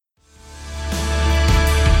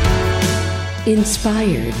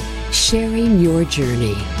Inspired, sharing your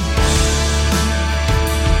journey.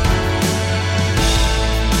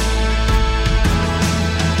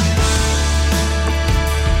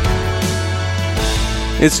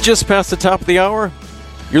 It's just past the top of the hour.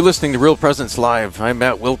 You're listening to Real Presence Live. I'm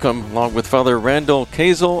Matt Wilkham, along with Father Randall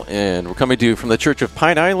Kazel, and we're coming to you from the Church of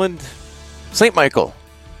Pine Island, St. Michael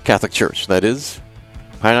Catholic Church, that is,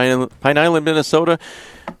 Pine Island, Minnesota.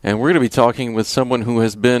 And we're going to be talking with someone who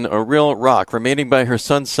has been a real rock, remaining by her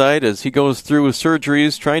son's side as he goes through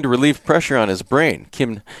surgeries, trying to relieve pressure on his brain.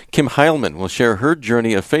 Kim Heilman will share her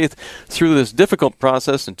journey of faith through this difficult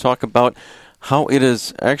process and talk about how it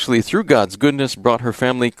is actually, through God's goodness, brought her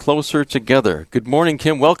family closer together. Good morning,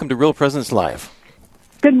 Kim. Welcome to Real Presence Live.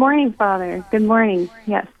 Good morning, Father. Good morning.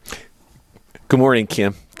 Yes. Good morning,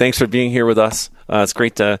 Kim. Thanks for being here with us. It's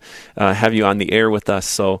great to have you on the air with us.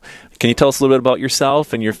 So can you tell us a little bit about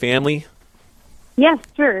yourself and your family? Yes,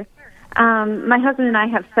 sure. My husband and I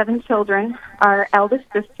have 7 children. Our eldest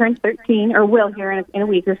just turned 13, or will here in a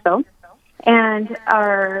week or so. And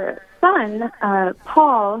our son,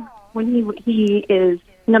 Paul, when he is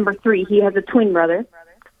number 3, he has a twin brother.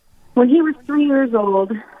 When he was 3 years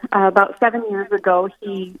old, about 7 years ago,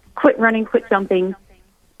 he quit running, quit jumping,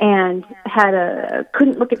 and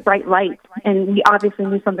couldn't look at bright lights, and we obviously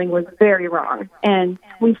knew something was very wrong. And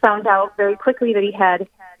we found out very quickly that he had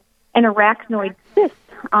an arachnoid cyst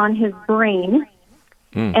on his brain.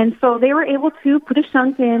 And so they were able to put a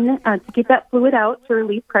shunt in to get that fluid out to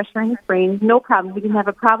relieve pressure in his brain. No problem. We didn't have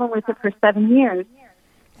a problem with it for 7 years.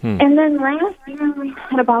 And then last year,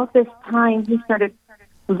 at about this time, he started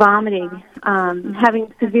vomiting,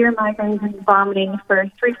 having severe migraines and vomiting for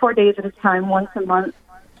 3-4 days at a time, once a month.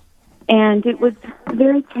 And it was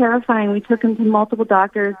very terrifying. We took him to multiple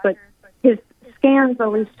doctors, but his scans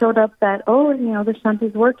always showed up that, the shunt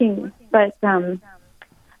is working. But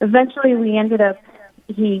eventually we ended up,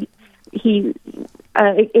 it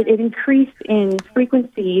increased in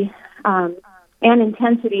frequency and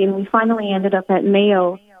intensity, and we finally ended up at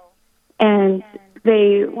Mayo. And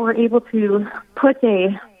they were able to put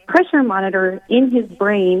a pressure monitor in his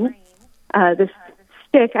brain, this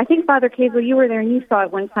stick. I think, Father Kazel, you were there and you saw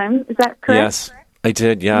it one time. Is that correct? Yes, I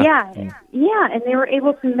did, yeah. Yeah, and they were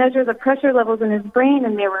able to measure the pressure levels in his brain,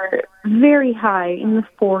 and they were very high, in the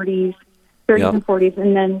 30s and 40s,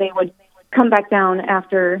 and then they would come back down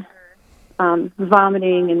after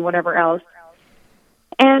vomiting and whatever else.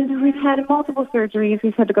 And we've had multiple surgeries.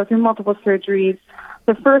 We've had to go through multiple surgeries.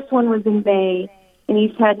 The first one was in May, and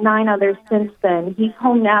he's had 9 others since then. He's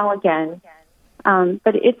home now again.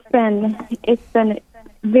 But it's been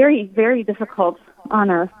very, very difficult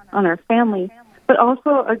on our family, but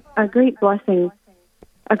also a great blessing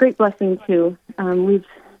too. We've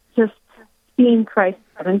just seen Christ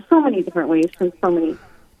in so many different ways from so many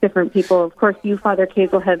different people. Of course, you, Father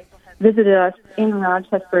Kazel, have visited us in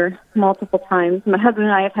Rochester multiple times. My husband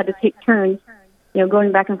and I have had to take turns,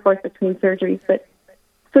 going back and forth between surgeries. But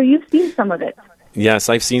so you've seen some of it. Yes,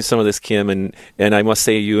 I've seen some of this, Kim, and I must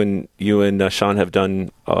say you and Sean have done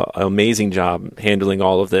an amazing job handling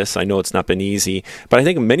all of this. I know it's not been easy, but I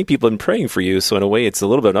think many people have been praying for you. So in a way, it's a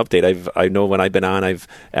little bit of an update. I know when I've been on, I've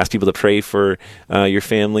asked people to pray for your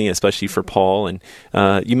family, especially for Paul. And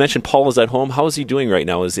you mentioned Paul is at home. How is he doing right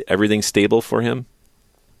now? Is everything stable for him?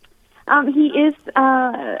 He is.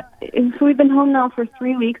 So we've been home now for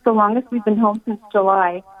 3 weeks, the longest we've been home since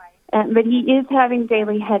July. But he is having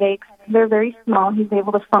daily headaches. They're very small. He's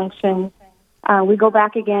able to function. We go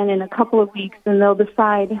back again in a couple of weeks, and they'll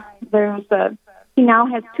decide. He now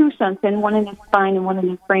has 2 shunts in, one in his spine and one in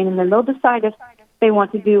his brain, and then they'll decide if they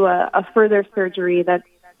want to do a further surgery that's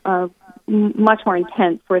much more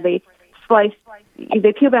intense, where they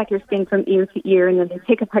peel back your skin from ear to ear, and then they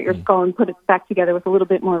take apart your skull and put it back together with a little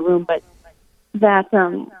bit more room. But that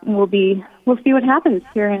we'll see what happens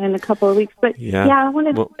here in a couple of weeks. But I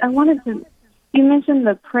wanted to. You mentioned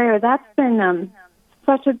the prayer. That's been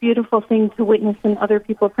such a beautiful thing to witness, and other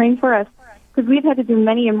people praying for us, because we've had to do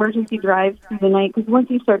many emergency drives through the night. Because once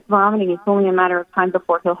he starts vomiting, it's only a matter of time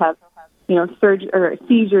before he'll have, surgery or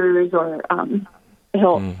seizures, or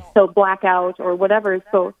he'll black out or whatever.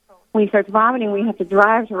 So when he starts vomiting, we have to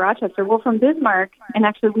drive to Rochester. Well, from Bismarck, and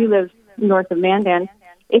actually we live north of Mandan,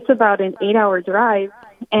 it's about an 8-hour drive,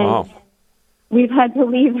 and we've had to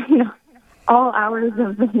leave, all hours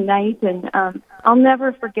of the night. And I'll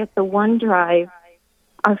never forget the one drive.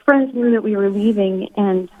 Our friends knew that we were leaving,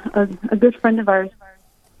 and a good friend of ours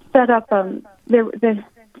set up. The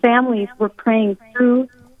families were praying through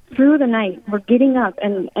the night. We're getting up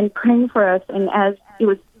and praying for us. And as it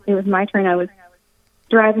was my turn, I was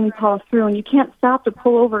driving Paul through, and you can't stop to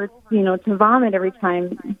pull over, to vomit every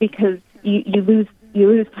time, because you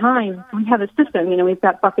lose time. We have a system, we've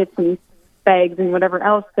got buckets and bags and whatever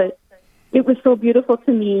else, but it was so beautiful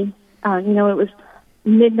to me. It was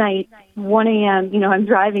midnight, 1 a.m., I'm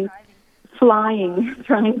driving, flying,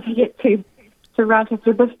 trying to get to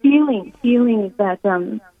Rochester, but feeling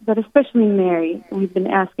that especially Mary, we've been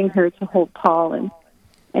asking her to hold Paul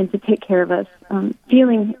and to take care of us,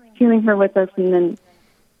 feeling her with us, and then,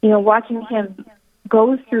 watching him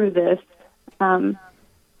go through this.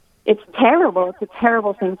 It's terrible. It's a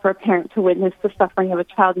terrible thing for a parent to witness the suffering of a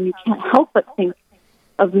child, and you can't help but think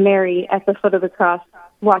of Mary at the foot of the cross,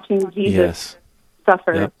 watching Jesus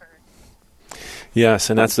suffer. Yep. Yes,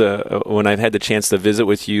 and that's when I've had the chance to visit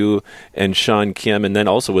with you and Sean Kim, and then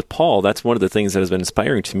also with Paul. That's one of the things that has been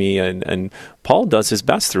inspiring to me. And Paul does his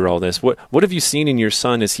best through all this. What have you seen in your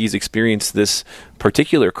son as he's experienced this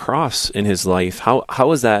particular cross in his life? How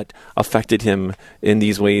has that affected him in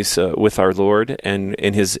these ways with our Lord and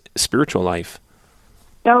in his spiritual life?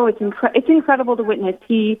 Oh, it's incredible to witness.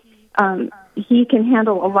 He can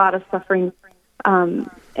handle a lot of suffering, and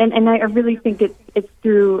I really think it's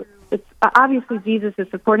through. It's obviously Jesus is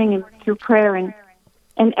supporting him through prayer, and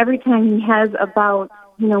every time he has a bout,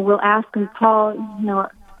 we'll ask him, Paul,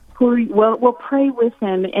 we'll pray with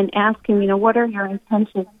him and ask him, what are your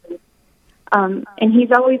intentions? And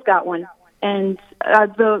he's always got one. And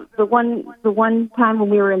the one time when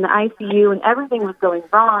we were in the ICU and everything was going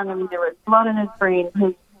wrong, there was blood in his brain,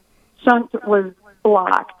 his shunt was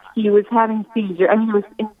blocked, he was having seizures, it was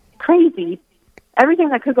crazy. Everything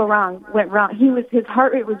that could go wrong went wrong. His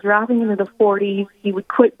heart rate was dropping into the 40s. He would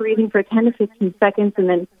quit breathing for 10 to 15 seconds and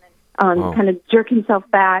then kind of jerk himself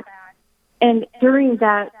back. And during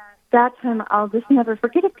that time, I'll just never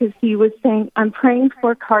forget it, because he was saying, I'm praying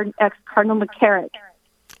for ex-Cardinal McCarrick.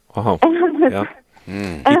 Oh,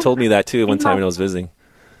 yeah. He told me that too one time when I was visiting.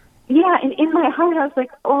 Yeah, and in my heart, I was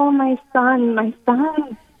like, oh, my son.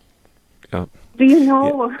 Yep. Do you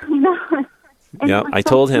know? Yeah, I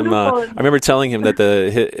told him. I remember telling him that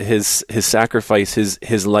his sacrifice,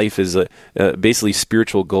 his life is basically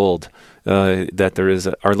spiritual gold. That there is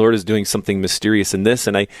our Lord is doing something mysterious in this,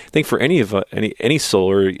 and I think for any soul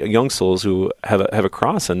or young souls who have a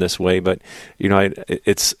cross in this way, but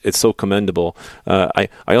it's so commendable. I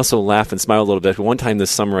also laugh and smile a little bit. One time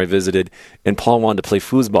this summer I visited, and Paul wanted to play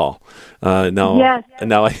foosball.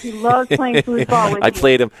 He loves playing foosball.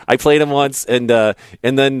 I played him once, and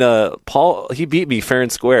then Paul, he beat me fair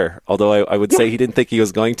and square. Although I would say he didn't think he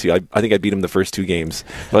was going to. I think I beat him the first 2 games,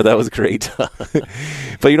 but that was great.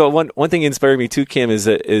 But one thing inspired me too, Kim, is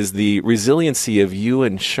the resiliency of you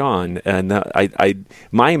and Sean. And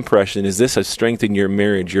my impression is this has strengthened your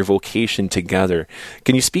marriage, your vocation together.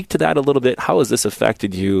 Can you speak to that a little bit? How has this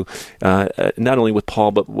affected you, not only with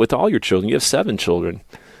Paul but with all your children? You have 7 children.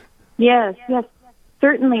 Yes,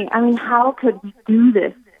 certainly. How could we do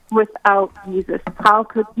this without Jesus?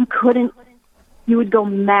 You would go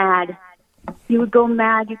mad. You'd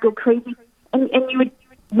go crazy, and you would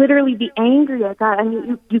literally be angry at God.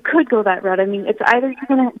 You could go that route. It's either you're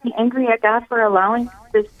going to be angry at God for allowing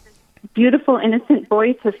this beautiful, innocent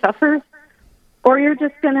boy to suffer, or you're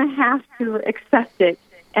just going to have to accept it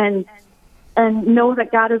and know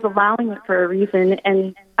that God is allowing it for a reason.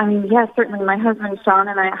 And certainly my husband Sean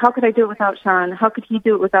and I, how could I do it without Sean? How could he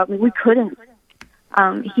do it without me? We couldn't.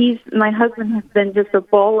 My husband has been just a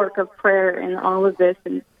bulwark of prayer in all of this,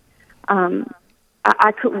 and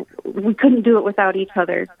we couldn't do it without each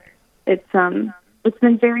other. It's been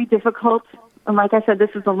very difficult. And like I said,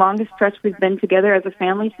 this is the longest stretch we've been together as a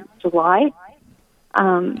family since July.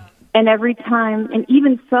 And every time, and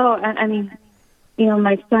even so,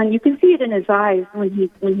 my son, you can see it in his eyes when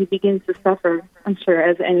he begins to suffer. I'm sure,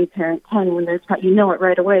 as any parent can, when they're you know it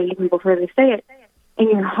right away, even before they say it. And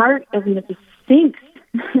your heart, it just sinks.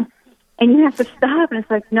 And you have to stop, and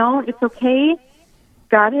it's like, no, it's okay.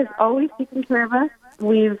 God has always taken care of us.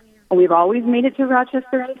 We've always made it to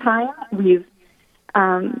Rochester in time. We've,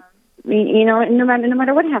 no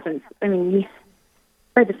matter what happens.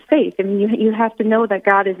 By the faith. You have to know that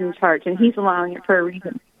God is in charge, and He's allowing it for a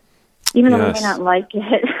reason, even though we may not like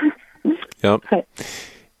it. Yep. But,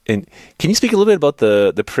 and can you speak a little bit about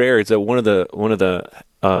the prayer? It's one of the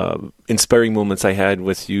inspiring moments I had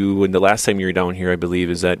with you, and the last time you were down here, I believe,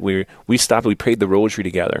 is that we stopped. We prayed the rosary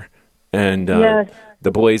together, and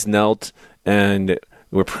the boys knelt and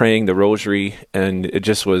we're praying the rosary, and it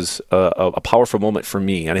just was a powerful moment for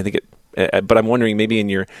me. And I think but I'm wondering, maybe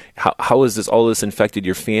in how has all this infected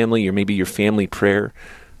your family, or maybe your family prayer?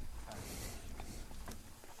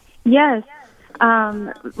 Yes.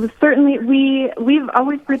 Certainly, we've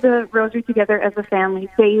always prayed the rosary together as a family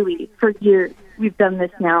daily for years. We've done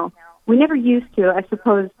this now. We never used to. I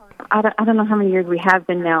suppose I don't know how many years we have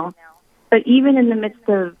been now, but even in the midst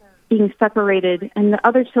of being separated, and the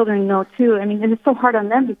other children know too. I mean, and it's so hard on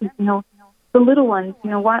them because, the little ones,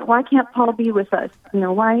 why can't Paul be with us?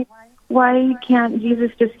 Why can't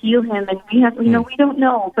Jesus just heal him? And we have, we don't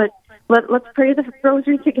know, but let's pray the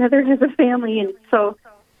rosary together as a family. And so,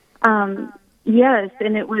 yes,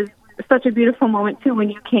 and it was such a beautiful moment too when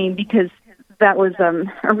you came, because that was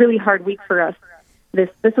a really hard week for us. This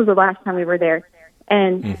was the last time we were there,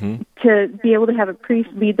 and to be able to have a priest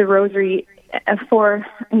lead the rosary for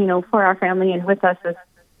our family and with us is,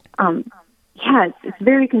 it's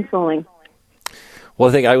very consoling. Well,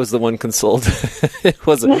 I think I was the one consoled. It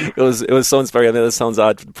was so inspiring. I know that sounds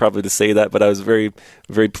odd probably to say that, but I was very,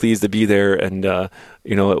 very pleased to be there, and it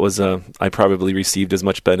was I probably received as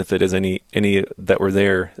much benefit as any that were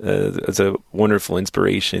there. It's a wonderful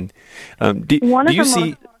inspiration. Do you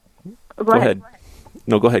see? Go ahead.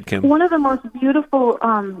 No, go ahead, Kim. One of the most beautiful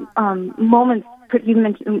moments we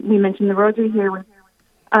mentioned the rosary here was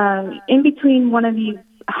in between one of these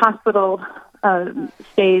hospital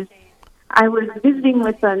stays. I was visiting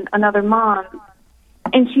with another mom,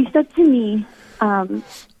 and she said to me,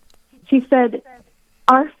 she said,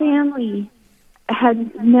 our family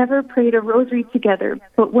had never prayed a rosary together,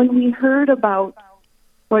 but when we heard about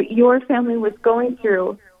what your family was going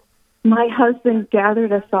through, my husband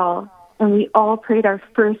gathered us all, and we all prayed our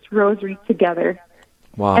first rosary together.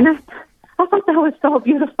 Wow. And I thought that was so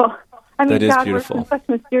beautiful. I mean, that is God beautiful. works in such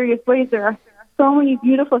mysterious ways. There are so many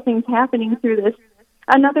beautiful things happening through this.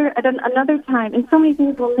 Another time, and so many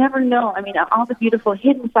things we'll never know. I mean, all the beautiful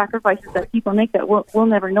hidden sacrifices that people make that we'll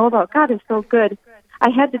never know about. God is so good. I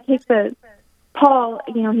had to take Paul,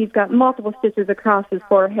 he's got multiple stitches across his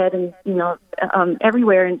forehead and,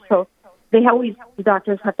 everywhere. And so the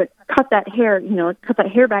doctors have to cut that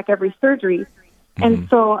hair back every surgery. Mm-hmm. And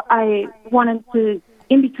so I wanted to,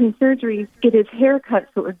 in between surgeries, get his hair cut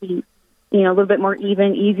so it would be, a little bit more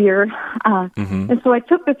even, easier. And so I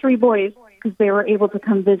took the 3 boys, because they were able to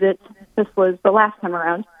come visit. This was the last time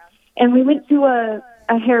around. And we went to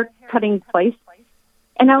a hair cutting place.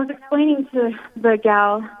 And I was explaining to the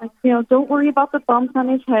gal, don't worry about the bumps on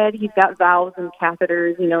his head. He's got valves and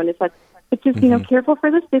catheters, and it's like, but just, careful for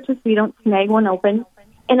the stitches so you don't snag one open.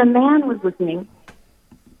 And a man was listening.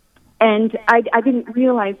 And I didn't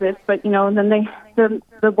realize this, but, and then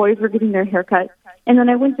the boys were getting their hair cut. And then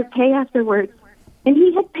I went to pay afterwards, and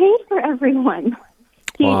he had paid for everyone.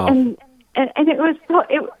 Wow. And it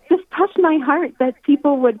just touched my heart that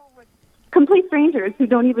people would, complete strangers who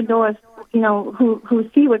don't even know us, who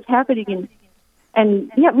see what's happening, and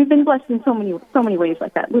we've been blessed in so many ways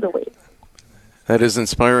like that, little ways. That is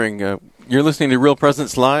inspiring. You're listening to Real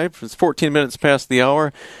Presence Live. It's 14 minutes past the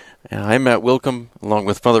hour. I'm Matt Wilkham, along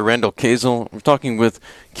with Father Randall Kazel. We're talking with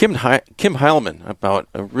Kim Heilman about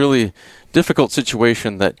a really difficult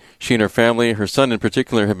situation that she and her family, her son in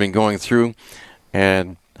particular, have been going through,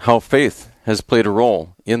 and how faith has played a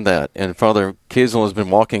role in that. And Father Kazel has been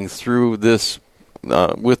walking through this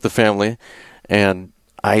with the family, and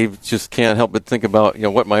I just can't help but think about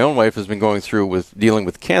what my own wife has been going through with dealing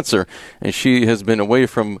with cancer, and she has been away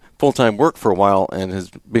from full-time work for a while and has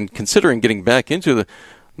been considering getting back into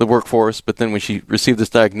the workforce. But then when she received this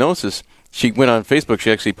diagnosis, she went on Facebook.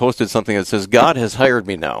 She actually posted something that says, "God has hired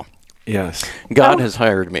me now." Yes, God has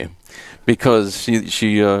hired me. Because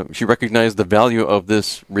she recognized the value of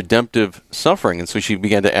this redemptive suffering, and so she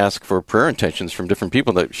began to ask for prayer intentions from different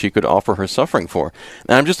people that she could offer her suffering for.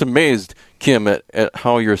 And I'm just amazed, Kim, at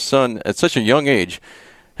how your son, at such a young age,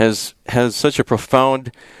 has such a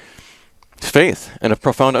profound faith and a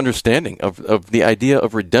profound understanding of the idea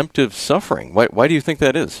of redemptive suffering. Why do you think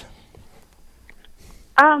that is?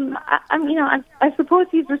 I suppose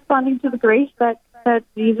he's responding to the grace that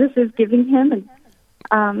Jesus is giving him,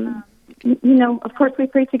 and of course we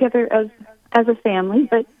pray together as a family,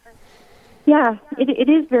 but it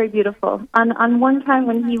is very beautiful. On one time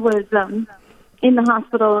when he was in the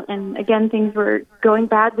hospital, and again things were going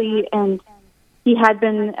badly, and he had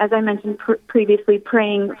been, as I mentioned previously,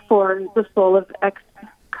 praying for the soul of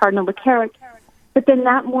ex-Cardinal LeCarrick. But then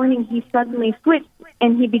that morning he suddenly switched,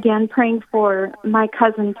 and he began praying for my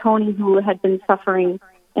cousin Tony, who had been suffering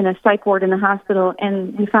in a psych ward in the hospital,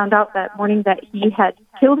 and we found out that morning that he had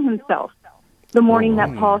killed himself the morning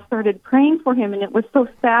that Paul started praying for him, and it was so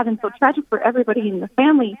sad and so tragic for everybody in the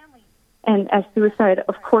family, and as suicide,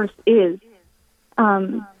 of course, is.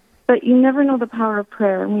 But you never know the power of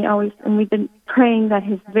prayer, and we've been praying that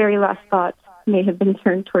his very last thoughts may have been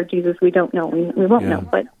turned toward Jesus. We don't know. We won't know,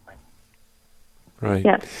 but Right.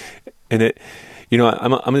 Yes. And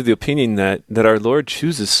I'm of the opinion that our Lord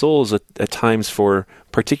chooses souls at times for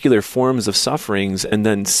particular forms of sufferings, and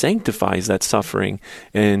then sanctifies that suffering.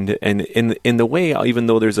 And in the way, even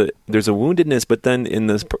though there's a woundedness, but then in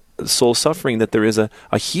the soul suffering, that there is a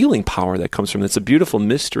healing power that comes from it. It's a beautiful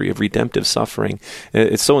mystery of redemptive suffering.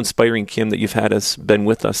 It's so inspiring, Kim, that you've been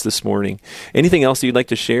with us this morning. Anything else that you'd like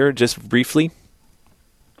to share, just briefly?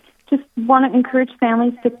 Just want to encourage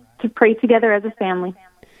families to pray together as a family.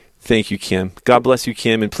 Thank you, Kim. God bless you,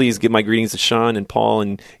 Kim, and please give my greetings to Sean and Paul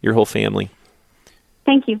and your whole family.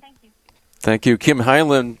 Thank you. Thank you. Kim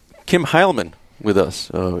Heilman with us.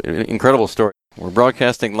 Incredible story. We're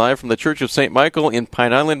broadcasting live from the Church of St. Michael in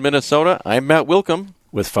Pine Island, Minnesota. I'm Matt Wilkham.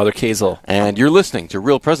 With Father Kazel. And you're listening to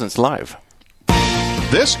Real Presence Live.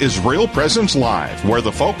 This is Real Presence Live, where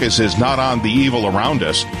the focus is not on the evil around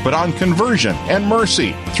us, but on conversion and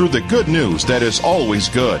mercy through the good news that is always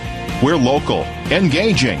good. We're local,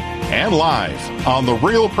 engaging, and live on the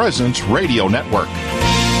Real Presence Radio Network.